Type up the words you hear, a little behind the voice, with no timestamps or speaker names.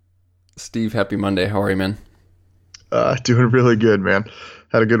Steve, happy Monday. How are you, man? Doing really good, man.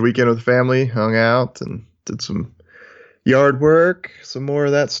 Had a good weekend with the family, hung out and did some yard work, some more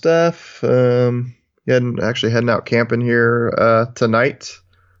of that stuff. Heading out camping here tonight.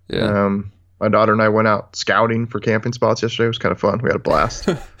 Yeah. My daughter and I went out scouting for camping spots yesterday. It was kind of fun. We had a blast.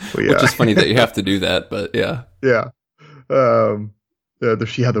 We Which is funny that you have to do that, but yeah. yeah. Um,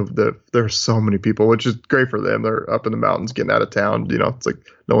 there's so many people, which is great for them. They're up in the mountains, getting out of town. It's like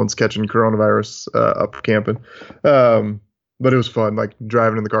no one's catching coronavirus up camping. But it was fun, like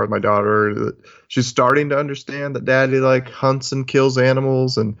driving in the car with my daughter. She's starting to understand that daddy like hunts and kills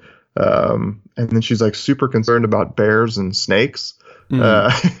animals, and then she's like super concerned about bears and snakes. Mm,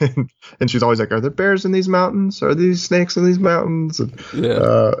 Uh, and she's always like, "Are there bears in these mountains? Are these snakes in these mountains?"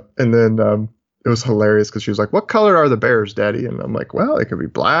 yeah. And then it was hilarious because she was like, "What color are the bears, Daddy?" And I'm like, "Well, it could be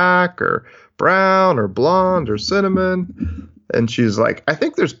black or brown or blonde or cinnamon." And she's like, "I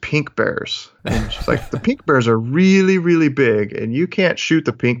think there's pink bears." And she's like, "The pink bears are really, really big, and you can't shoot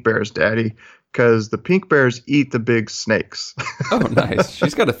the pink bears, Daddy, because the pink bears eat the big snakes." Oh, nice.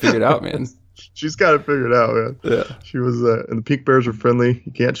 She's got to figure it out, man. She's got it figured out, man. Yeah. She was, and the pink bears are friendly.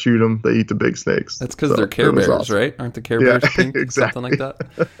 You can't shoot them; they eat the big snakes. That's because So they're Care it was Bears, awesome. right? Aren't the Care Yeah, Bears pink? Something exactly. like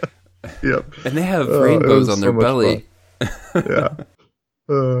that. Yep. And they have It rainbows was on so their much fun. belly. Yeah.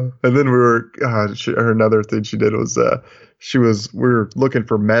 And then her another thing she did was we were looking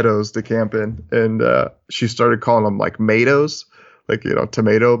for meadows to camp in, and she started calling them like meadows, like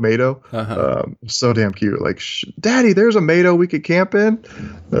tomato, mado. Uh-huh. So damn cute. Like, Daddy, there's a meadow we could camp in.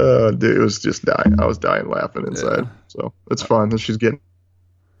 Dude, it was just dying. I was dying laughing inside. Yeah. So it's fun. And she's getting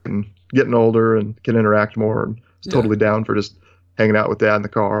older and can interact more, and is Yeah. totally down for just hanging out with Dad in the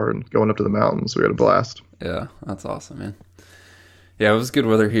car and going up to the mountains. We had a blast. Yeah. That's awesome, man. Yeah, it was good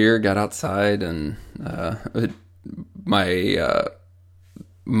weather here. Got outside and my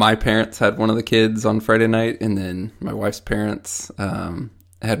my parents had one of the kids on Friday night, and then my wife's parents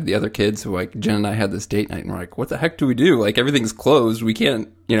had the other kids. So like Jen and I had this date night, and we're like, "What the heck do we do? Like everything's closed. We can't,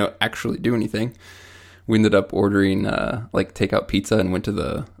 actually do anything." We ended up ordering like takeout pizza and went to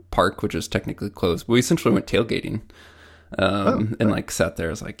the park, which is technically closed. But we essentially went tailgating and like sat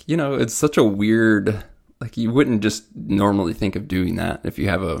there. It's like it's such a weird. Like you wouldn't just normally think of doing that if you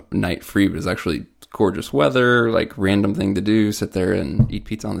have a night free, but it's actually gorgeous weather, like random thing to do, sit there and eat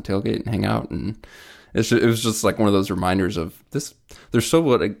pizza on the tailgate and hang out. And it was just like one of those reminders of this. There's so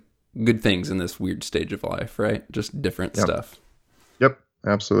what good things in this weird stage of life, right? Just different Yep. stuff. Yep.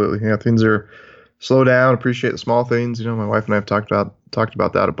 Absolutely. Yeah. Things are slow down. Appreciate the small things. My wife and I have talked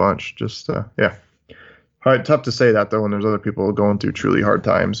about that a bunch. Just yeah. All right. Tough to say that though when there's other people going through truly hard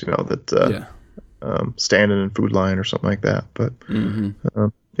times. That Yeah. standing in food line or something like that. But hmm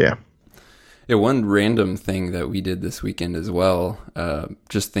yeah. Yeah. One random thing that we did this weekend as well,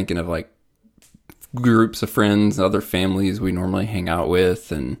 just thinking of like groups of friends, other families we normally hang out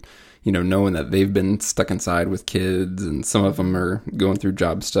with, and knowing that they've been stuck inside with kids, and some of them are going through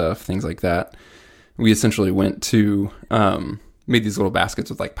job stuff, things like that. We essentially went to made these little baskets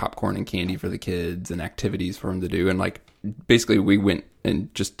with like popcorn and candy for the kids and activities for them to do, and like basically we went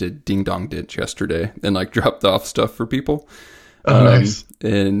and just did ding dong ditch yesterday and like dropped off stuff for people. Oh, nice.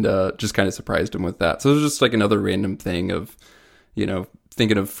 And just kind of surprised them with that. So it was just like another random thing of,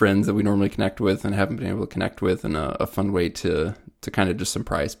 thinking of friends that we normally connect with and haven't been able to connect with, and a fun way to kind of just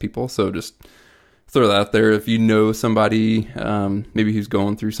surprise people. So just throw that out there. If you know somebody, maybe who's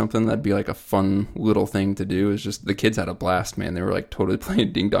going through something, that'd be like a fun little thing to do. Is just the kids had a blast, man. They were like totally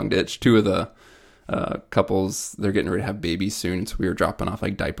playing ding dong ditch. Two of the couples, they're getting ready to have babies soon, so we were dropping off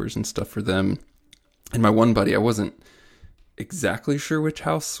like diapers and stuff for them. And my one buddy, I wasn't exactly sure which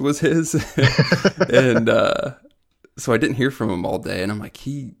house was his, and so I didn't hear from him all day. And I'm like,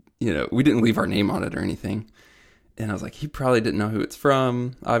 we didn't leave our name on it or anything. And I was like, he probably didn't know who it's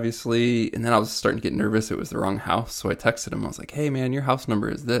from, obviously. And then I was starting to get nervous. It was the wrong house. So I texted him. I was like, "Hey, man, your house number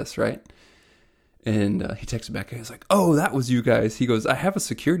is this, right?" And he texted back. He was like, "Oh, that was you guys." He goes, "I have a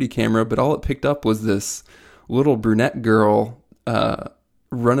security camera, but all it picked up was this little brunette girl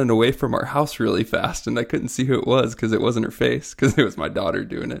running away from our house really fast. And I couldn't see who it was because it wasn't her face, because it was my daughter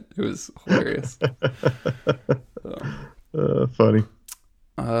doing it." It was hilarious. Funny.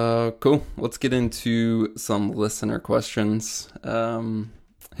 Cool. Let's get into some listener questions.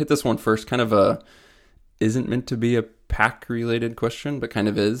 Hit this one first. Kind of isn't meant to be a pack related question, but kind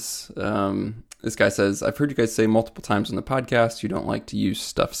of is. This guy says, "I've heard you guys say multiple times in the podcast you don't like to use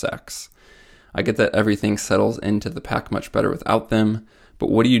stuff sacks. I get that everything settles into the pack much better without them, but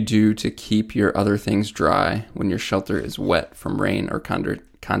what do you do to keep your other things dry when your shelter is wet from rain or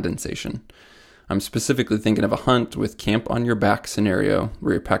condensation? I'm specifically thinking of a hunt with camp on your back scenario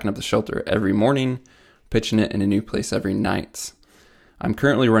where you're packing up the shelter every morning, pitching it in a new place every night. I'm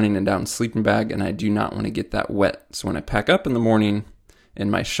currently running a down sleeping bag and I do not want to get that wet. So when I pack up in the morning and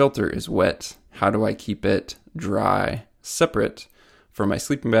my shelter is wet, how do I keep it dry separate from my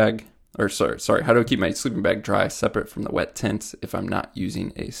sleeping bag? Or sorry, how do I keep my sleeping bag dry separate from the wet tent if I'm not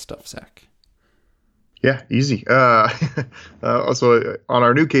using a stuff sack? Yeah, easy. Also, on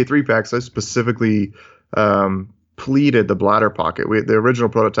our new K3 packs, I specifically pleated the bladder pocket. The original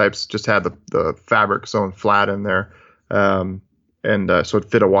prototypes just had the fabric sewn flat in there, so it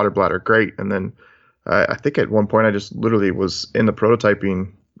fit a water bladder great. And then I think at one point I just literally was in the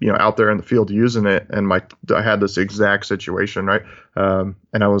prototyping, out there in the field using it, and I had this exact situation, right?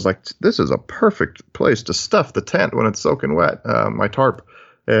 And I was like, this is a perfect place to stuff the tent when it's soaking wet, my tarp,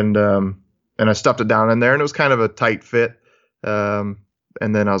 and I stuffed it down in there, and it was kind of a tight fit. And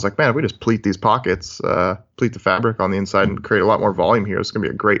then I was like, man, if we just pleat these pockets, pleat the fabric on the inside and create a lot more volume here, it's going to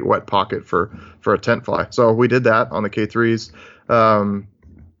be a great wet pocket for a tent fly. So we did that on the K3s.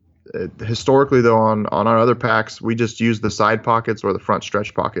 Historically, though, on our other packs, we just used the side pockets or the front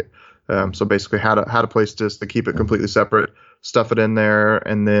stretch pocket. So basically had a place just to keep it completely separate, stuff it in there,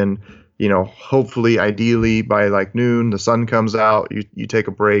 and then, hopefully, ideally, by like noon, the sun comes out, you take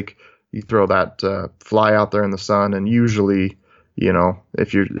a break, you throw that fly out there in the sun, and usually,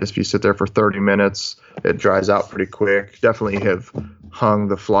 if you sit there for 30 minutes, it dries out pretty quick. Definitely have hung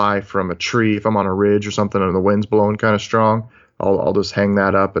the fly from a tree. If I'm on a ridge or something and the wind's blowing kind of strong, I'll just hang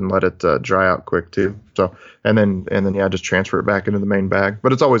that up and let it dry out quick too. So and then just transfer it back into the main bag.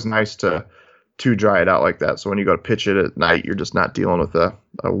 But it's always nice to dry it out like that. So when you go to pitch it at night, you're just not dealing with a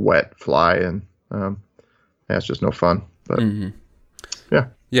wet fly, and it's just no fun. But yeah.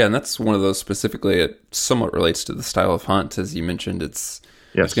 Yeah, and that's one of those specifically. It somewhat relates to the style of hunt, as you mentioned. It's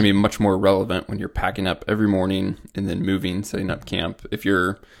going to be much more relevant when you're packing up every morning and then moving, setting up camp. If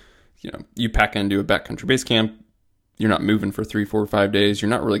you're, you pack into a backcountry base camp, you're not moving for 3, 4, 5 days. You're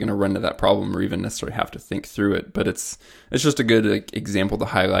not really going to run into that problem or even necessarily have to think through it. But it's just a good example to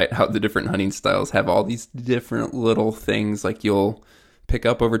highlight how the different hunting styles have all these different little things like you'll pick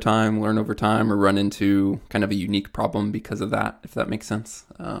up over time, learn over time, or run into kind of a unique problem because of that, if that makes sense.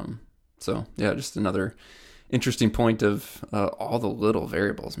 So yeah, just another interesting point of all the little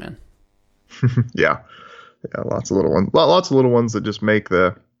variables, man. Yeah, lots of little ones that just make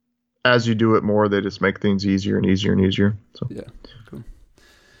as you do it more, they just make things easier and easier and easier. So yeah, cool.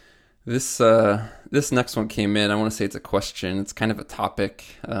 This next one came in. I want to say it's a question. It's kind of a topic.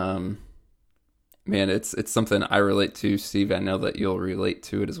 Man, it's something I relate to, Steve. I know that you'll relate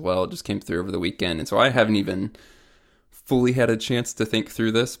to it as well. It just came through over the weekend. And so I haven't even fully had a chance to think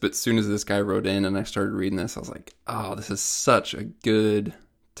through this. But as soon as this guy wrote in and I started reading this, I was like, oh, this is such a good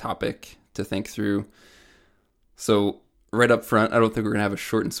topic to think through. So right up front, I don't think we're going to have a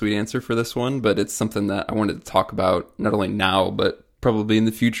short and sweet answer for this one. But it's something that I wanted to talk about not only now, but probably in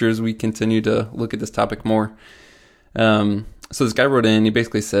the future as we continue to look at this topic more. So this guy wrote in, he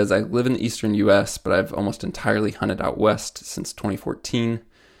basically says, I live in the eastern U.S., but I've almost entirely hunted out west since 2014.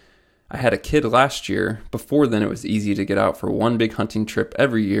 I had a kid last year. Before then, it was easy to get out for one big hunting trip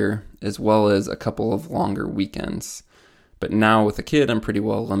every year, as well as a couple of longer weekends. But now with a kid, I'm pretty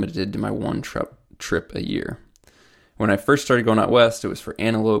well limited to my one trip a year. When I first started going out west, it was for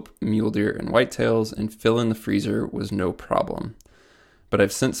antelope, mule deer, and whitetails, and fill in the freezer was no problem. But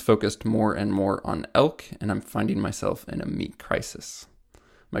I've since focused more and more on elk, and I'm finding myself in a meat crisis.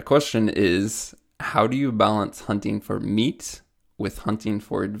 My question is, how do you balance hunting for meat with hunting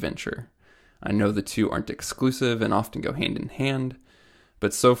for adventure? I know the two aren't exclusive and often go hand in hand,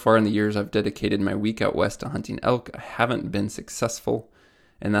 but so far in the years I've dedicated my week out west to hunting elk, I haven't been successful,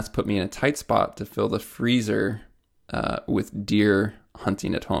 and that's put me in a tight spot to fill the freezer with deer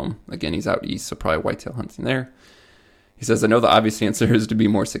hunting at home. Again, he's out east, so probably whitetail hunting there. He says, I know the obvious answer is to be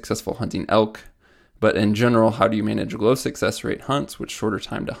more successful hunting elk, but in general, how do you manage low success rate hunts with shorter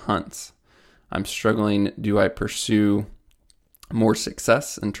time to hunt? I'm struggling. Do I pursue more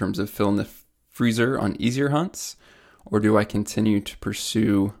success in terms of filling the freezer on easier hunts, or do I continue to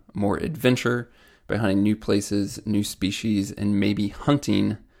pursue more adventure by hunting new places, new species, and maybe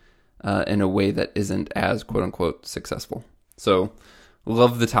hunting in a way that isn't as quote-unquote successful? So,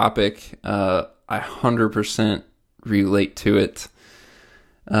 love the topic. I 100% relate to it.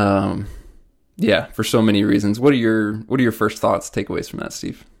 Yeah, for so many reasons. What are your first thoughts, takeaways from that,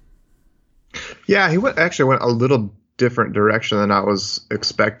 Steve? Yeah, he went a little different direction than I was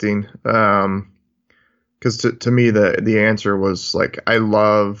expecting. Because to me, the answer was like, I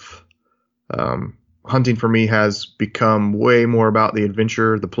love hunting. For me has become way more about the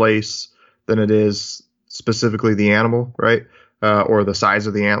adventure, the place, than it is specifically the animal, right? Or the size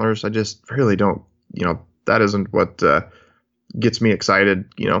of the antlers. I just really don't, that isn't what gets me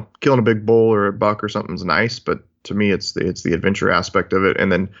excited. Killing a big bull or a buck or something's nice, but to me, it's the adventure aspect of it,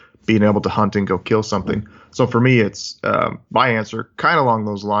 and then being able to hunt and go kill something. So for me, it's my answer, kind of along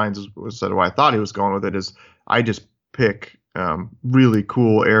those lines, was sort of why I thought he was going with it. Is I just pick really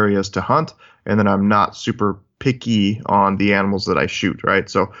cool areas to hunt, and then I'm not super picky on the animals that I shoot. Right.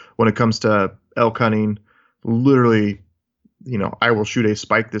 So when it comes to elk hunting, literally, I will shoot a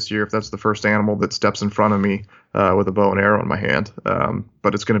spike this year if that's the first animal that steps in front of me with a bow and arrow in my hand.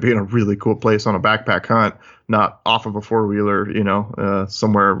 But it's going to be in a really cool place on a backpack hunt, not off of a four-wheeler,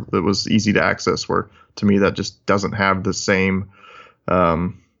 somewhere that was easy to access, where to me that just doesn't have the same,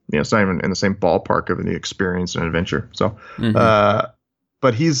 it's not even in the same ballpark of the experience and adventure. So,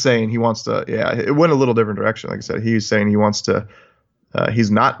 but he's saying he wants to, it went a little different direction. Like I said, he's saying he wants to,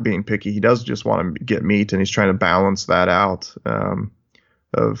 he's not being picky. He does just want to get meat, and he's trying to balance that out. I'm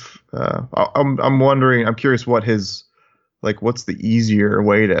wondering, I'm curious what what's the easier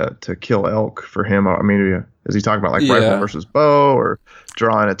way to kill elk for him? I mean, is he talking about rifle versus bow, or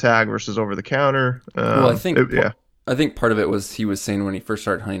drawing a tag versus over the counter? Well, I think part of it was he was saying when he first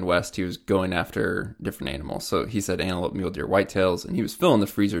started hunting west, he was going after different animals. So he said antelope, mule deer, whitetails, and he was filling the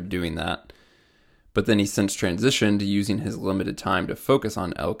freezer doing that. But then he's since transitioned to using his limited time to focus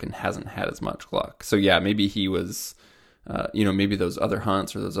on elk and hasn't had as much luck. So yeah, maybe he was, maybe those other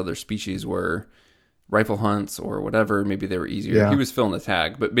hunts or those other species were rifle hunts or whatever. Maybe they were easier. Yeah. He was filling the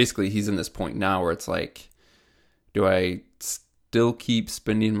tag, but basically he's in this point now where it's like, do I still keep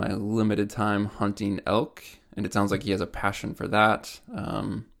spending my limited time hunting elk? And it sounds like he has a passion for that.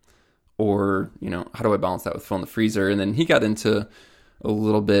 Or, how do I balance that with filling the freezer? And then he got into a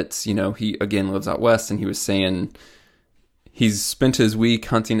little bit, he again lives out west, and he was saying he's spent his week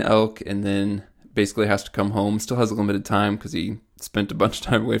hunting elk and then basically has to come home, still has a limited time because he spent a bunch of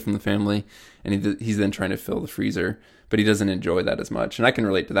time away from the family, and he's then trying to fill the freezer, but he doesn't enjoy that as much. And I can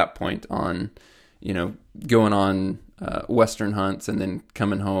relate to that point on, going on western hunts and then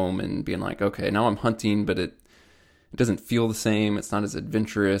coming home and being like, okay, now I'm hunting, but it doesn't feel the same. It's not as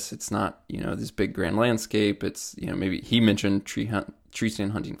adventurous. It's not, this big grand landscape. It's, maybe he mentioned tree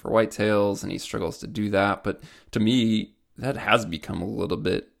stand hunting for whitetails, and he struggles to do that. But to me, that has become a little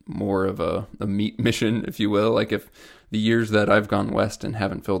bit more of a meat mission, if you will. Like if the years that I've gone west and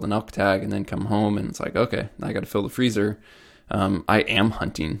haven't filled an elk tag and then come home and it's like, okay, I got to fill the freezer. I am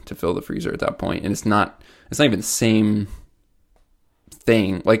hunting to fill the freezer at that point. And it's not even the same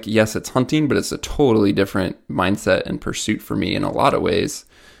thing. Like, yes, it's hunting, but it's a totally different mindset and pursuit for me in a lot of ways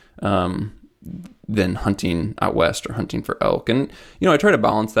than hunting out west or hunting for elk. And, I try to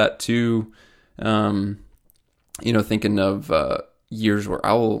balance that too, thinking of years where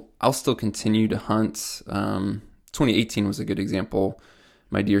I'll still continue to hunt. 2018 was a good example.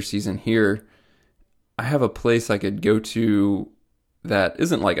 My deer season here, I have a place I could go to that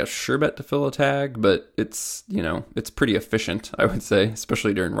isn't like a sure bet to fill a tag, but it's, it's pretty efficient, I would say,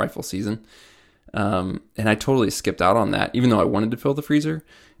 especially during rifle season. And I totally skipped out on that, even though I wanted to fill the freezer,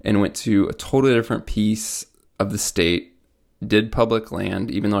 and went to a totally different piece of the state, did public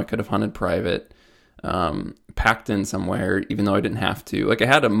land, even though I could have hunted private, packed in somewhere, even though I didn't have to. Like, I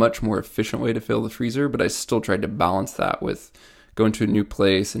had a much more efficient way to fill the freezer, but I still tried to balance that with going to a new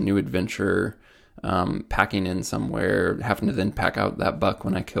place, a new adventure, packing in somewhere, having to then pack out that buck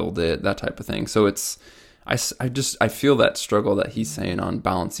when I killed it, that type of thing. So I feel that struggle that he's saying on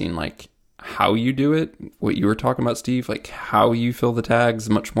balancing, like, how you do it, what you were talking about, Steve, like how you fill the tags is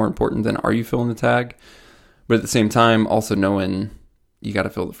much more important than are you filling the tag. But at the same time, also knowing you got to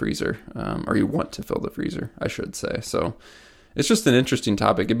fill the freezer, or you want to fill the freezer, I should say. So it's just an interesting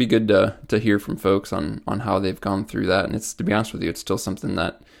topic. It'd be good to hear from folks on how they've gone through that. And it's, to be honest with you, it's still something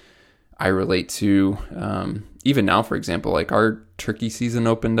that I relate to. Even now, for example, like our turkey season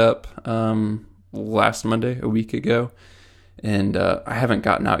opened up last Monday, a week ago. And I haven't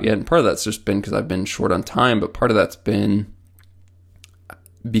gotten out yet. And part of that's just been because I've been short on time. But part of that's been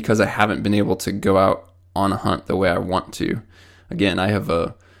because I haven't been able to go out on a hunt the way I want to. Again, I have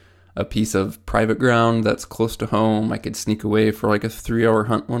a piece of private ground that's close to home. I could sneak away for like a 3-hour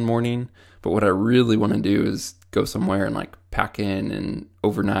hunt one morning. But what I really want to do is go somewhere and like pack in and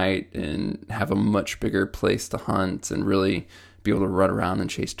overnight and have a much bigger place to hunt and really be able to run around and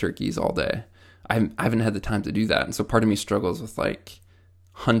chase turkeys all day. I haven't had the time to do that. And so part of me struggles with like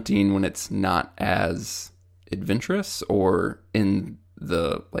hunting when it's not as adventurous or in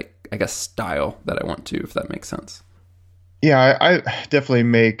the, like, I guess, style that I want to, if that makes sense. Yeah, I definitely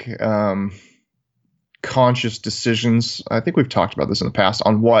make conscious decisions. I think we've talked about this in the past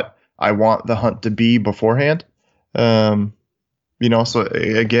on what I want the hunt to be beforehand. Um, so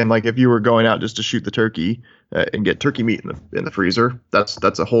again, like if you were going out just to shoot the turkey and get turkey meat in the freezer,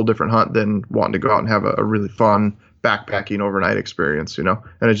 that's a whole different hunt than wanting to go out and have a really fun backpacking overnight experience. And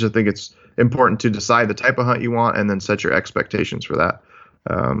I just think it's important to decide the type of hunt you want and then set your expectations for that.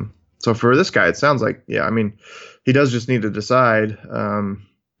 So for this guy, it sounds like, yeah, I mean, he does just need to decide.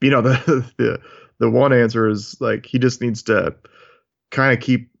 The one answer is like he just needs to kind of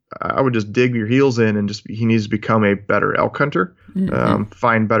keep. I would just dig your heels in and he needs to become a better elk hunter,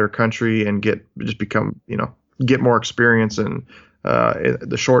 find better country and get more experience. And in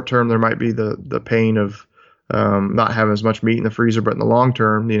the short term, there might be the pain of not having as much meat in the freezer, but in the long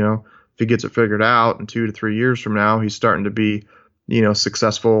term, if he gets it figured out in 2 to 3 years from now, he's starting to be,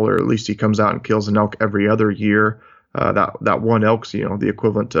 successful, or at least he comes out and kills an elk every other year. That one elk's, the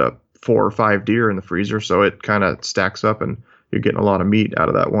equivalent to 4 or 5 deer in the freezer. So it kind of stacks up and you're getting a lot of meat out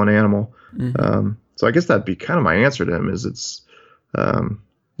of that one animal. So I guess that'd be kind of my answer to him is it's,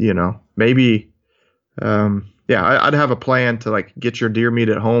 maybe, I'd have a plan to like get your deer meat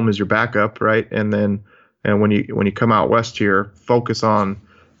at home as your backup. Right. And when you come out west here, focus on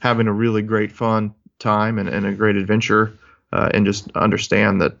having a really great fun time and a great adventure, and just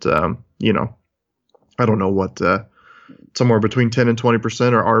understand that, I don't know what, somewhere between 10 and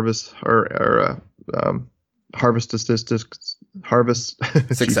 20% are harvest statistics,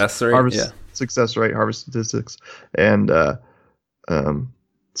 success rate, harvest success rate, harvest statistics, and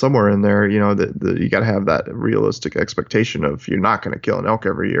somewhere in there, that you got to have that realistic expectation of you're not going to kill an elk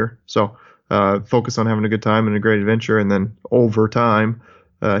every year. So focus on having a good time and a great adventure, and then over time,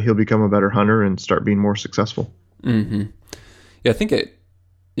 he'll become a better hunter and start being more successful. Mm-hmm. Yeah, I think it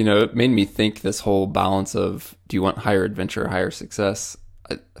made me think this whole balance of do you want higher adventure or higher success?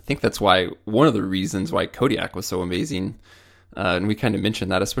 I think that's one of the reasons why Kodiak was so amazing. And we kind of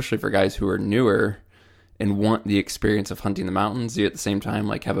mentioned that, especially for guys who are newer and want the experience of hunting the mountains, yet at the same time,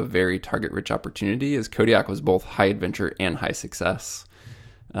 like have a very target rich opportunity, is Kodiak was both high adventure and high success.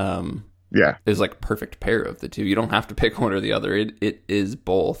 It was like perfect pair of the two. You don't have to pick one or the other. It is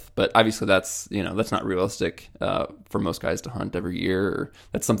both, but obviously that's not realistic for most guys to hunt every year, or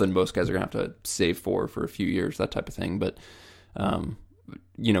that's something most guys are gonna have to save for a few years, that type of thing. But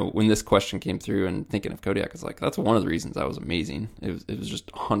when this question came through and thinking of Kodiak, it's like that's one of the reasons that was amazing. It was just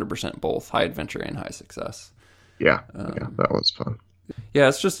 100% both high adventure and high success. Yeah, that was fun.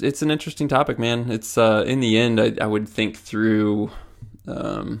 Yeah, it's an interesting topic, man. It's in the end, I would think through.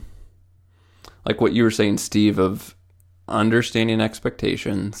 Like what you were saying, Steve, of understanding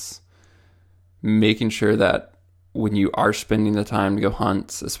expectations, making sure that when you are spending the time to go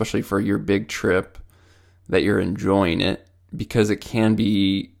hunt, especially for your big trip, that you're enjoying it, because it can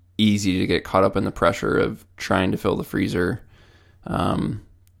be easy to get caught up in the pressure of trying to fill the freezer.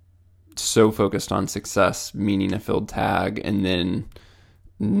 So focused on success, meaning a filled tag, and then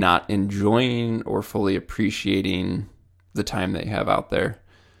not enjoying or fully appreciating the time that you have out there.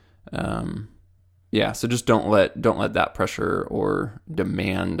 So just don't let that pressure or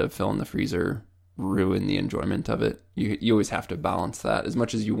demand of filling the freezer ruin the enjoyment of it. You always have to balance that. As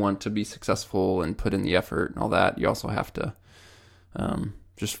much as you want to be successful and put in the effort and all that, you also have to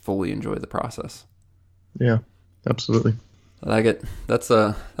just fully enjoy the process. Yeah, absolutely. I like it. That's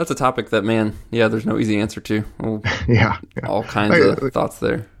a topic that, man, there's no easy answer to. Well, all kinds of thoughts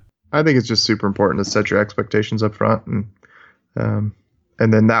there. I think it's just super important to set your expectations up front,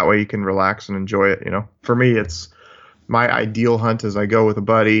 and then that way you can relax and enjoy it. For me, it's my ideal hunt is I go with a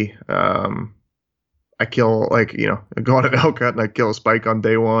buddy. I kill I go on an elk hunt and I kill a spike on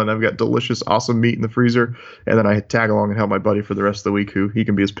day one. I've got delicious, awesome meat in the freezer. And then I tag along and help my buddy for the rest of the week, who he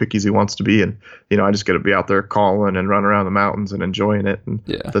can be as picky as he wants to be. And, I just got to be out there calling and running around the mountains and enjoying it. And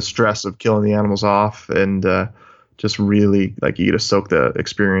the stress of killing the animals off and, just really you get to soak the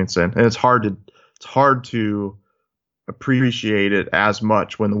experience in. And it's hard to appreciate it as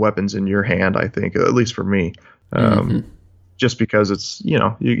much when the weapon's in your hand, I think, at least for me. Just because it's, you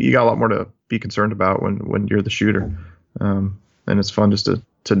got a lot more to be concerned about when you're the shooter. And it's fun just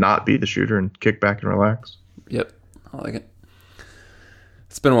to not be the shooter and kick back and relax. Yep. I like it.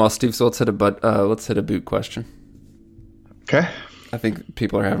 It's been a while, Steve, so let's hit a boot question. Okay. I think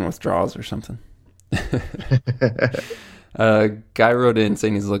people are having withdrawals or something. Guy wrote in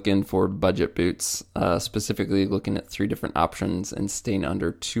saying he's looking for budget boots, specifically looking at 3 different options and staying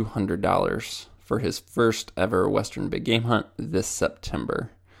under $200 for his first ever Western big game hunt this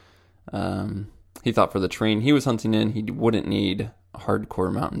September. He thought for the terrain he was hunting in, he wouldn't need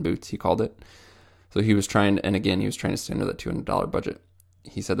hardcore mountain boots, he called it. So he was trying to stay under that $200 budget.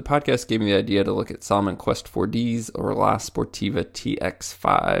 he said, the podcast gave me the idea to look at Salomon Quest 4Ds or La Sportiva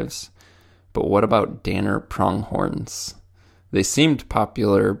TX5s. But what about Danner pronghorns? They seemed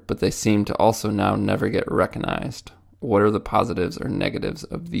popular, but they seem to also now never get recognized. What are the positives or negatives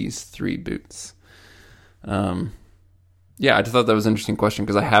of these three boots? Yeah, I just thought that was an interesting question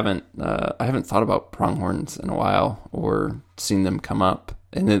because I haven't thought about pronghorns in a while or seen them come up.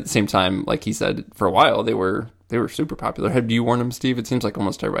 And at the same time, like he said, for a while they were super popular. Have you worn them, Steve? It seems like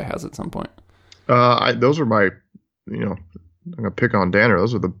almost everybody has at some point. Those were my, I'm gonna pick on Danner.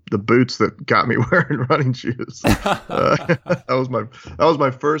 Those are the boots that got me wearing running shoes. That was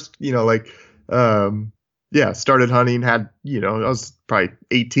my first, started hunting. Had I was probably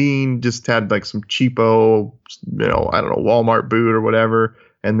 18. Just had like some cheapo, I don't know, Walmart boot or whatever.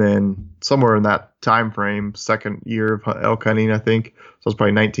 And then somewhere in that time frame, second year of elk hunting, I think, so it was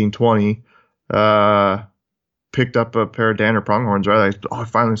probably 1920. Picked up a pair of Danner pronghorns. Right, I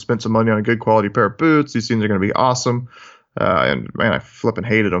finally spent some money on a good quality pair of boots. These things are going to be awesome. And man, I flipping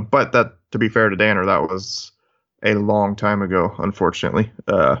hated them. But that, to be fair to Danner, that was a long time ago, unfortunately.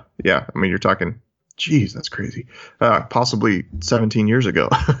 You're talking, geez, that's crazy. Possibly 17 years ago.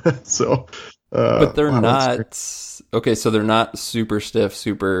 So, but they're not okay. So they're not super stiff,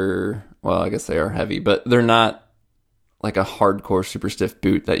 well, I guess they are heavy, but they're not like a hardcore super stiff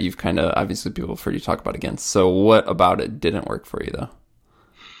boot that you've kind of, obviously people have heard you talk about against. So what about it didn't work for you though?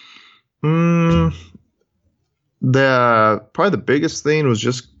 Probably the biggest thing was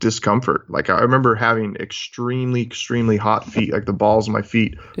just discomfort. Like I remember having extremely, extremely hot feet, like the balls of my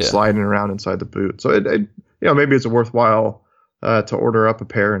feet sliding around inside the boot. So maybe it's worthwhile to order up a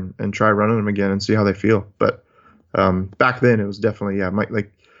pair and try running them again and see how they feel. But back then it was definitely,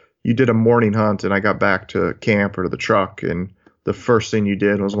 like you did a morning hunt and I got back to camp or to the truck and the first thing you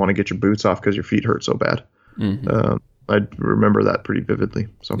did was want to get your boots off because your feet hurt so bad. Mm-hmm. I remember that pretty vividly.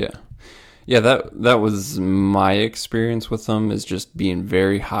 So yeah, that was my experience with them, is just being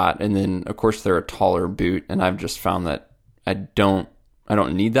very hot. And then of course they're a taller boot, and I've just found that I don't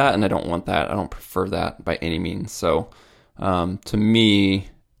need that, and I don't want that. I don't prefer that by any means. So to me,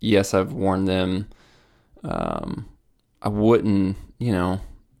 yes, I've worn them. I wouldn't,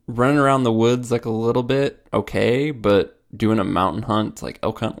 running around the woods like a little bit, okay, but doing a mountain hunt, like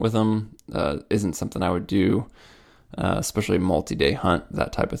elk hunt with them, isn't something I would do, especially a multi-day hunt,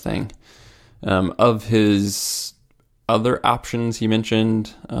 that type of thing. Of his other options, he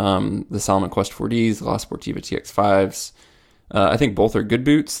mentioned the Salomon Quest 4Ds, the La Sportiva TX5s. I think both are good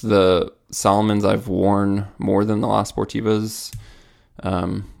boots. The Salomons I've worn more than the La Sportivas.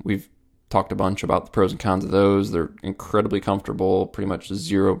 We've talked a bunch about the pros and cons of those. They're incredibly comfortable, pretty much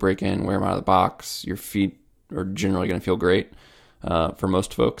zero break-in, wear them out of the box. Your feet are generally going to feel great, for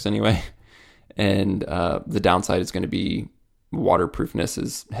most folks anyway. And the downside is going to be waterproofness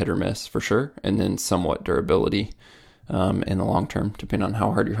is hit or miss for sure, and then somewhat durability in the long term, depending on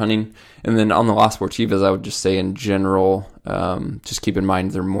how hard you're hunting. And then on the La Sportivas, I would just say in general, just keep in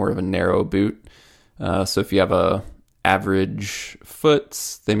mind they're more of a narrow boot. So if you have a average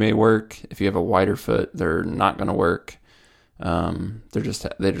foot, they may work. If you have a wider foot, they're not going to work.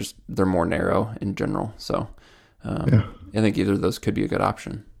 They're more narrow in general. So I think either of those could be a good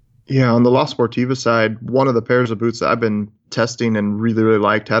option. Yeah, on the La Sportiva side, one of the pairs of boots that I've been testing and really, really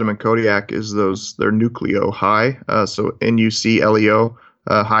liked, had them in Kodiak, is their Nucleo High. So Nucleo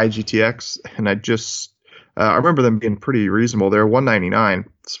High GTX. And I remember them being pretty reasonable. They're $199.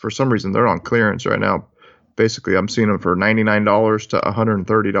 For some reason, they're on clearance right now. Basically, I'm seeing them for $99 to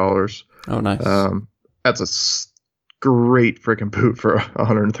 $130. Oh, nice. That's a great freaking boot for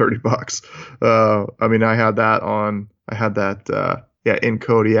 $130. I had that in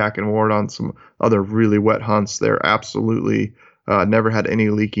Kodiak and wore it on some other really wet hunts. They're absolutely never had any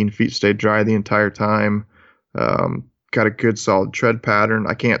leaking. Feet stayed dry the entire time. Got a good solid tread pattern.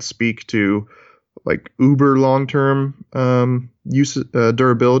 I can't speak to like uber long-term use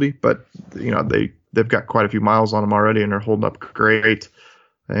durability, but they've got quite a few miles on them already and they're holding up great.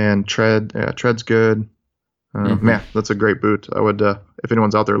 And tread's good. Man, that's a great boot. I would, if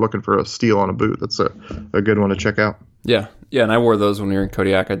anyone's out there looking for a steal on a boot, that's a good one to check out. Yeah, and I wore those when we were in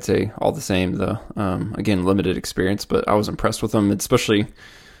Kodiak. I'd say all the same, though. Again, limited experience, but I was impressed with them, especially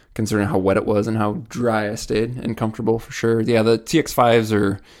considering how wet it was and how dry I stayed and comfortable for sure. Yeah, the TX5s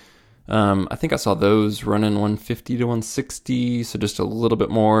are, I think I saw those running 150 to 160, so just a little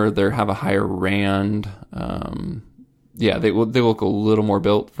bit more. They have a higher rand. They look a little more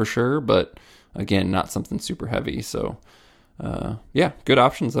built for sure, but again, not something super heavy. So, good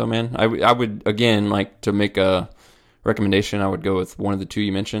options though, man. I would, again, like to make a recommendation, I would go with one of the two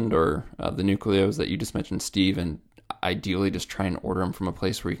you mentioned or the Nucleos that you just mentioned, Steve. And ideally just try and order them from a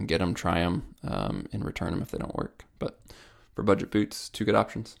place where you can get them, try them, and return them if they don't work. But for budget boots, 2 good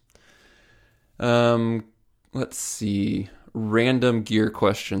options. Let's see. Random gear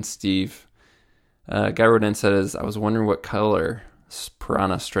question, Steve. Guy wrote in and says, I was wondering what color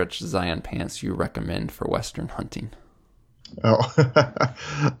Piranha Stretch Zion pants you recommend for Western hunting. Oh,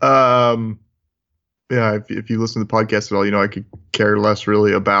 yeah. If you listen to the podcast at all, I could care less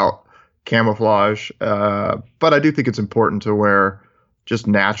really about camouflage. But I do think it's important to wear just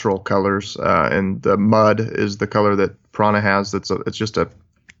natural colors. And the mud is the color that Piranha has. It's just a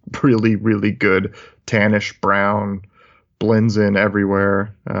really, really good tannish brown, blends in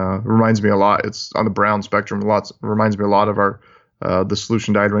everywhere. Reminds me a lot. It's on the brown spectrum. Reminds me a lot of our the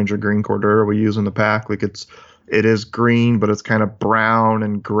Solution Dyed Ranger green Cordura we use in the pack. Like it is green, but it's kind of brown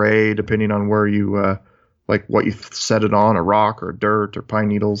and gray depending on where you like what you set it on, a rock or dirt or pine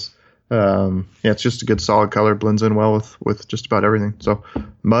needles. It's just a good solid color, blends in well with just about everything. So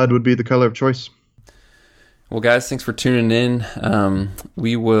mud would be the color of choice. Well, guys, thanks for tuning in.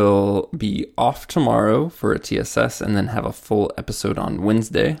 We will be off tomorrow for a TSS and then have a full episode on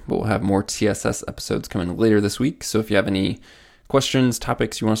Wednesday, but we'll have more TSS episodes coming later this week. So if you have any questions,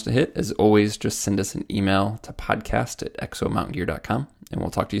 topics you want us to hit, as always, just send us an email to podcast@exomountaingear.com, and we'll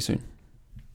talk to you soon.